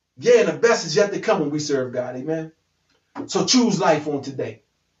 Yeah, and the best is yet to come when we serve God. Amen. So choose life on today.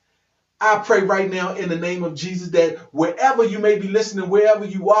 I pray right now in the name of Jesus that wherever you may be listening, wherever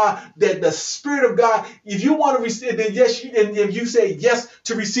you are, that the Spirit of God, if you want to receive, then yes, and if you say yes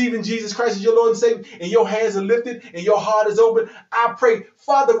to receiving Jesus Christ as your Lord and Savior, and your hands are lifted and your heart is open, I pray,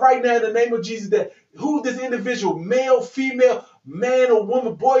 Father, right now in the name of Jesus, that who this individual, male, female, man or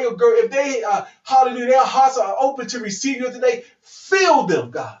woman, boy or girl, if they, hallelujah, their hearts are open to receive you today, fill them,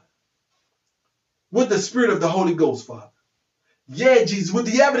 God, with the Spirit of the Holy Ghost, Father. Yeah, Jesus, with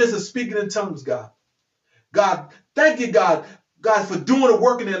the evidence of speaking in tongues, God. God, thank you, God, for doing the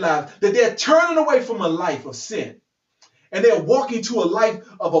work in their lives, that they're turning away from a life of sin. And they're walking to a life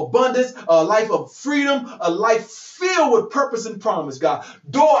of abundance, a life of freedom, a life filled with purpose and promise, God.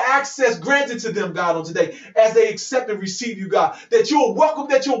 Door access granted to them, God, on today, as they accept and receive you, God. That you'll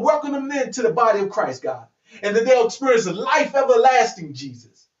welcome them into the body of Christ, God. And that they'll experience a life everlasting,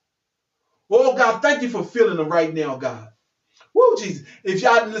 Jesus. Oh, God, thank you for filling them right now, God. Woo, Jesus. If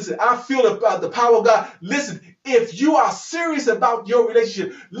y'all listen, I feel the power of God. Listen, if you are serious about your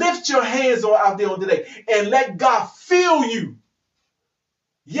relationship, lift your hands out there on today and let God fill you.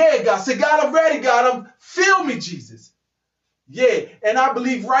 Yeah, God. Say, God, I'm ready, God. Fill me, Jesus. Yeah, and I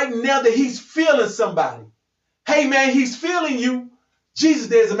believe right now that he's feeling somebody. Hey, man, he's feeling you. Jesus,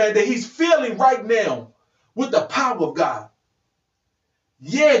 there's a man that he's feeling right now with the power of God.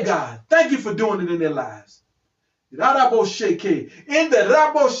 Yeah, God. Thank you for doing it in their lives. In the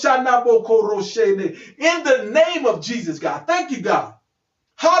name of Jesus, God. Thank you, God.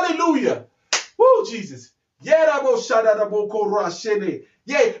 Hallelujah. Woo, Jesus. Yeah,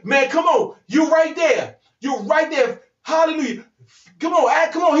 man, come on. You right there. You're right there. Hallelujah. Come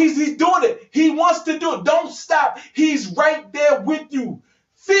on. He's doing it. He wants to do it. Don't stop. He's right there with you.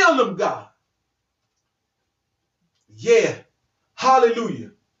 Feel him, God. Yeah.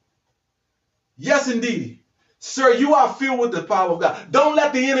 Hallelujah. Yes, indeed. Sir, you are filled with the power of God. Don't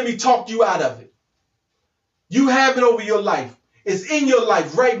let the enemy talk you out of it. You have it over your life. It's in your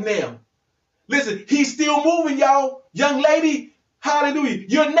life right now. Listen, he's still moving, y'all. Young lady, hallelujah.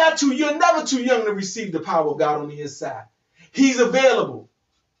 You're never too young to receive the power of God on the inside. He's available.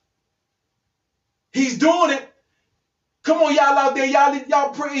 He's doing it. Come on, y'all out there.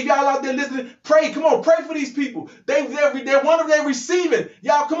 Y'all pray. Y'all out there listening. Pray. Come on. Pray for these people. They're receiving.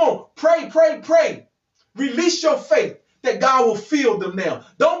 Y'all, come on. Pray. Release your faith that God will fill them now.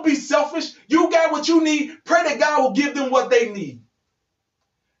 Don't be selfish. You got what you need. Pray that God will give them what they need.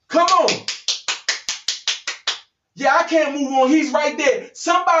 Come on. Yeah, I can't move on. He's right there.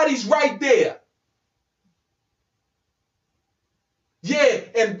 Somebody's right there. Yeah,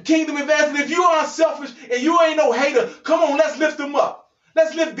 and Kingdom Advancement, if you aren't selfish and you ain't no hater, come on, let's lift them up.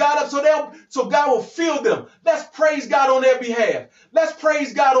 Let's lift God up so God will fill them. Let's praise God on their behalf. Let's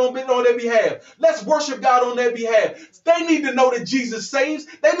praise God on their behalf. Let's worship God on their behalf. They need to know that Jesus saves.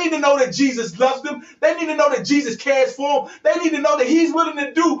 They need to know that Jesus loves them. They need to know that Jesus cares for them. They need to know that he's willing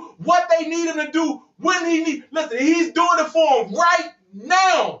to do what they need him to do when he needs. Listen, he's doing it for them right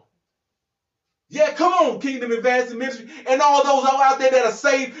now. Yeah, come on, Kingdom Advancement Ministry, and all those out there that are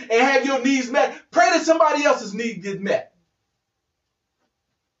saved and have your needs met. Pray that somebody else's need gets met.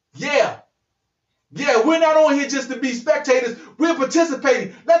 Yeah, we're not on here just to be spectators. We're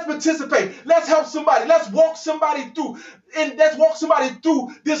participating. Let's participate. Let's help somebody. Let's walk somebody through. And let's walk somebody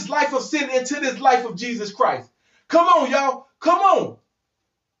through this life of sin into this life of Jesus Christ. Come on, y'all. Come on.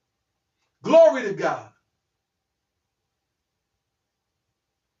 Glory to God.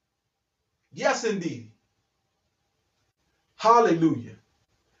 Yes, indeed. Hallelujah.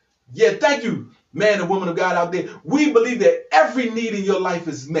 Yeah, thank you, man and woman of God out there. We believe that every need in your life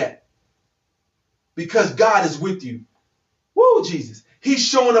is met because God is with you. Woo, Jesus. He's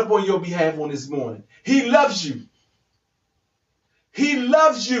showing up on your behalf on this morning. He loves you. He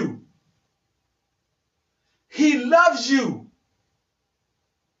loves you. He loves you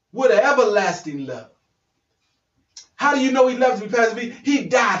with an everlasting love. How do you know he loves me, Pastor B? He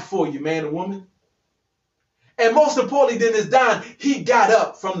died for you, man and woman. And most importantly than his dying, he got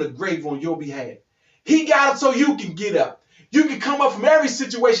up from the grave on your behalf. He got up so you can get up. You can come up from every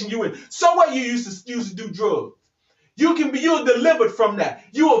situation you in. So what you used to do drugs. You're delivered from that.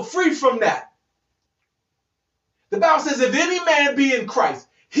 You are free from that. The Bible says, if any man be in Christ,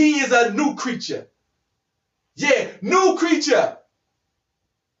 he is a new creature. Yeah, new creature.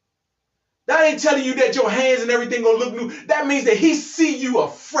 That ain't telling you that your hands and everything gonna look new. That means that he see you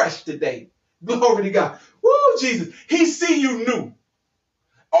afresh today. Glory to God. Woo, Jesus. He see you new.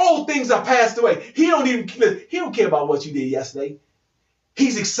 Old things are passed away. He don't care about what you did yesterday.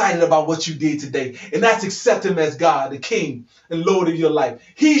 He's excited about what you did today. And that's accept him as God, the King and Lord of your life.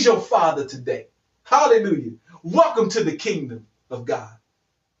 He's your Father today. Hallelujah. Welcome to the kingdom of God.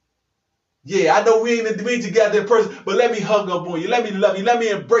 Yeah, I know we ain't together in person, but let me hug up on you. Let me love you. Let me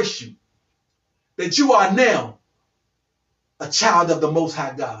embrace you. That you are now a child of the Most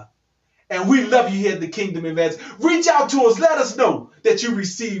High God. And we love you here at the Kingdom Advance. Reach out to us. Let us know that you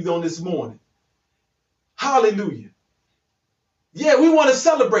received on this morning. Hallelujah. Yeah, we want to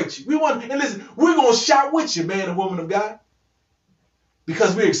celebrate you. And listen, we're going to shout with you, man and woman of God.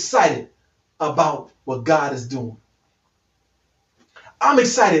 Because we're excited about what God is doing. I'm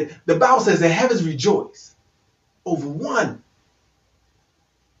excited. The Bible says the heavens rejoice over one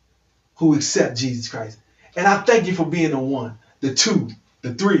who accepts Jesus Christ. And I thank you for being the one, the two,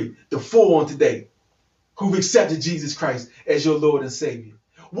 the three, the four on today who've accepted Jesus Christ as your Lord and Savior.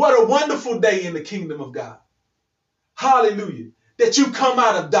 What a wonderful day in the kingdom of God. Hallelujah. That you come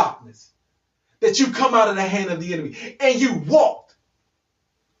out of darkness, that you come out of the hand of the enemy, and you walked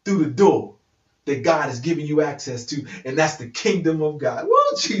through the door that God has given you access to, and that's the kingdom of God.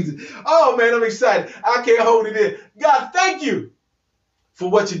 Whoa, Jesus. Oh, man, I'm excited. I can't hold it in. God, thank you for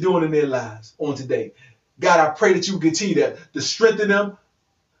what you're doing in their lives on today. God, I pray that you continue to strengthen them,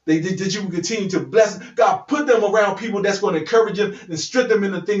 that you will continue to bless them. God, put them around people that's going to encourage them and strengthen them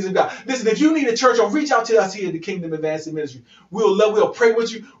in the things of God. Listen, if you need a church, reach out to us here at the Kingdom Advancing Ministry. We'll pray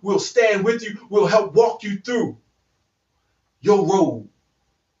with you. We'll stand with you. We'll help walk you through your road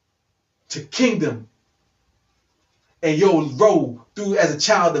to kingdom and your road through as a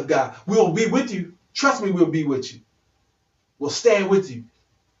child of God. We'll be with you. Trust me, we'll be with you. We'll stand with you.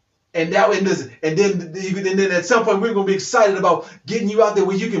 And then at some point we're going to be excited about getting you out there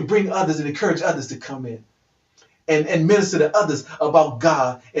where you can bring others and encourage others to come in and minister to others about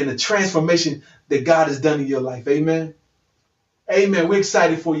God and the transformation that God has done in your life. Amen. Amen. We're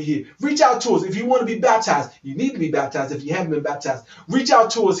excited for you here. Reach out to us. If you want to be baptized, you need to be baptized. If you haven't been baptized, reach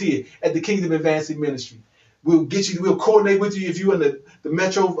out to us here at the Kingdom Advancing Ministry. We'll coordinate with you. If you're in the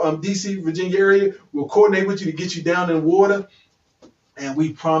Metro DC, Virginia area, we'll coordinate with you to get you down in water. And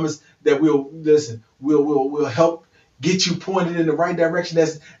we promise that we'll help get you pointed in the right direction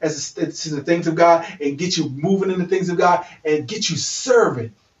as the things of God, and get you moving in the things of God, and get you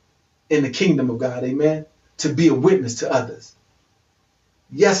serving in the kingdom of God. Amen. To be a witness to others.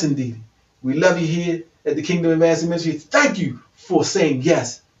 Yes, indeed. We love you here at the Kingdom Advancing Ministry. Thank you for saying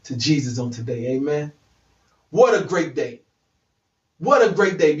yes to Jesus on today. Amen. What a great day. What a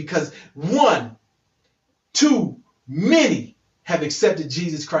great day, because many have accepted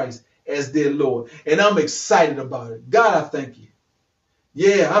Jesus Christ as their Lord. And I'm excited about it. God, I thank you.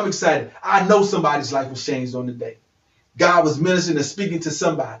 Yeah, I'm excited. I know somebody's life was changed on the day. God was ministering and speaking to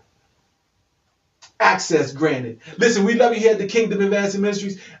somebody. Access granted. Listen, we love you here at the Kingdom Advancing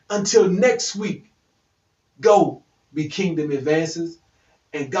Ministries. Until next week, go be Kingdom Advancers.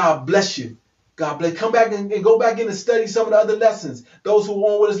 And God bless you. God bless. Come back and go back in and study some of the other lessons. Those who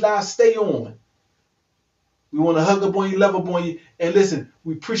are on with us live, stay on. We want to hug up on you, love up on you. And listen,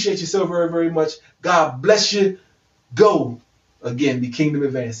 we appreciate you so very, very much. God bless you. Go, again, be Kingdom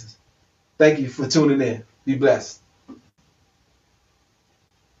Advancers. Thank you for tuning in. Be blessed.